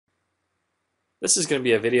This is going to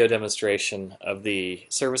be a video demonstration of the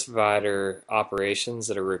service provider operations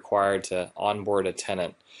that are required to onboard a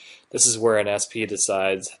tenant. This is where an SP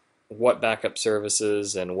decides what backup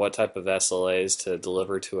services and what type of SLAs to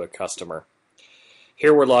deliver to a customer.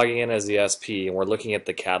 Here we're logging in as the SP and we're looking at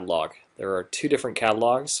the catalog. There are two different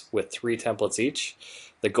catalogs with 3 templates each.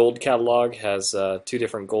 The gold catalog has 2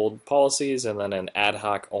 different gold policies and then an ad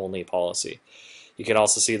hoc only policy. You can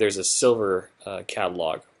also see there's a silver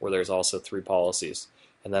catalog where there's also 3 policies.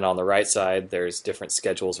 And then on the right side there's different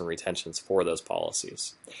schedules and retentions for those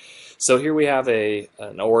policies. So here we have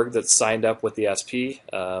an org that's signed up with the SP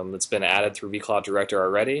that's been added through vCloud Director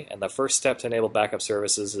already, and the first step to enable backup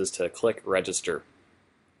services is to click register.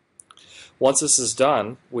 Once this is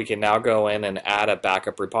done, we can now go in and add a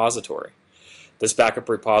backup repository. This backup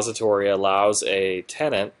repository allows a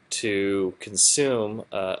tenant to consume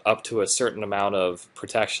up to a certain amount of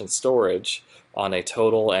protection storage on a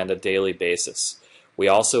total and a daily basis. We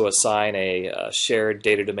also assign a shared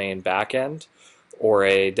data domain backend or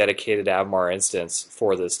a dedicated Avamar instance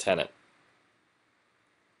for this tenant.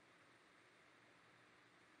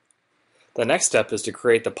 The next step is to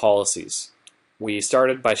create the policies. We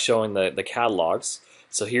started by showing the catalogs,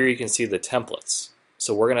 so here you can see the templates.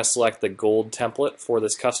 So we're going to select the gold template for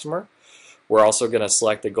this customer. We're also going to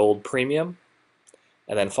select the gold premium,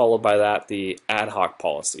 and then followed by that the ad hoc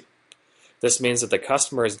policy. This means that the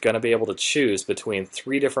customer is going to be able to choose between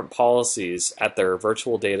 3 different policies at their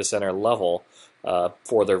virtual data center level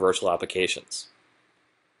for their virtual applications.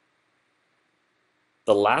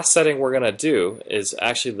 The last setting we're going to do is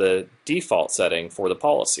actually the default setting for the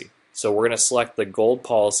policy. So we're going to select the gold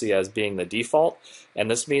policy as being the default, and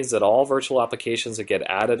this means that all virtual applications that get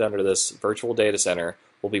added under this virtual data center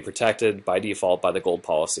will be protected by default by the gold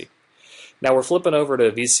policy. Now we're flipping over to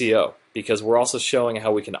vCO because we're also showing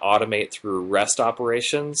how we can automate through REST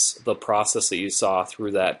operations the process that you saw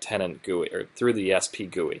through that tenant GUI or through the SP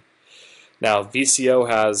GUI. Now vCO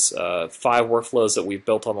has 5 workflows that we've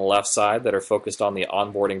built on the left side that are focused on the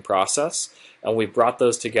onboarding process, and we've brought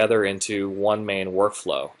those together into one main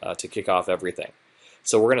workflow to kick off everything.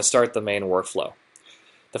 So we're going to start the main workflow.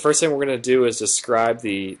 The first thing we're going to do is describe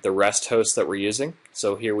the REST host that we're using.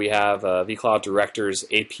 So here we have vCloud Director's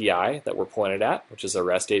API that we're pointed at, which is a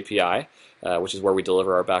REST API, which is where we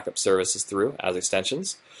deliver our backup services through as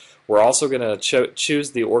extensions. We're also going to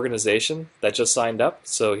choose the organization that just signed up.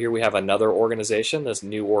 So here we have another organization, this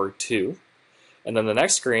new org 2. And then the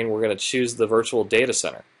next screen, we're going to choose the virtual data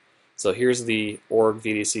center. So here's the org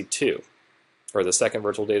VDC2, or the second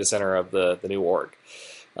virtual data center of the new org.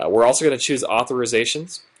 We're also going to choose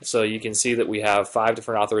authorizations. So you can see that we have 5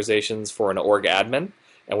 different authorizations for an org admin,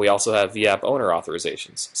 and we also have vApp owner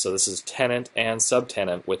authorizations. So this is tenant and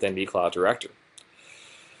subtenant within vCloud Director.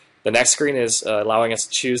 The next screen is allowing us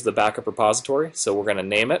to choose the backup repository. So we're going to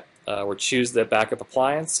name it. We'll choose the backup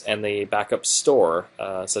appliance and the backup store,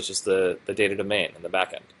 such as the data domain in the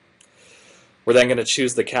backend. We're then going to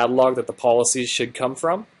choose the catalog that the policies should come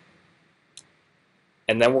from.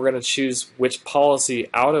 And then we're going to choose which policy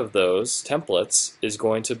out of those templates is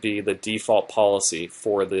going to be the default policy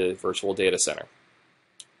for the virtual data center.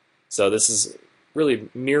 So this is really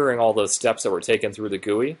mirroring all those steps that were taken through the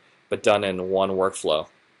GUI, but done in one workflow.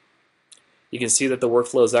 You can see that the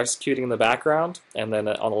workflow is executing in the background, and then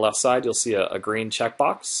on the left side you'll see a green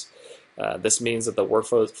checkbox. This means that the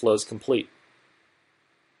workflow is complete.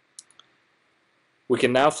 We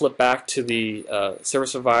can now flip back to the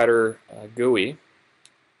service provider GUI,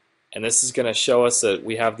 and this is going to show us that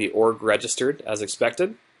we have the org registered as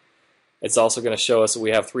expected. It's also going to show us that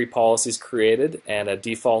we have 3 policies created and a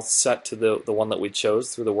default set to the one that we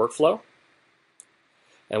chose through the workflow.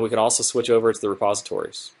 And we can also switch over to the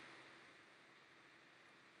repositories.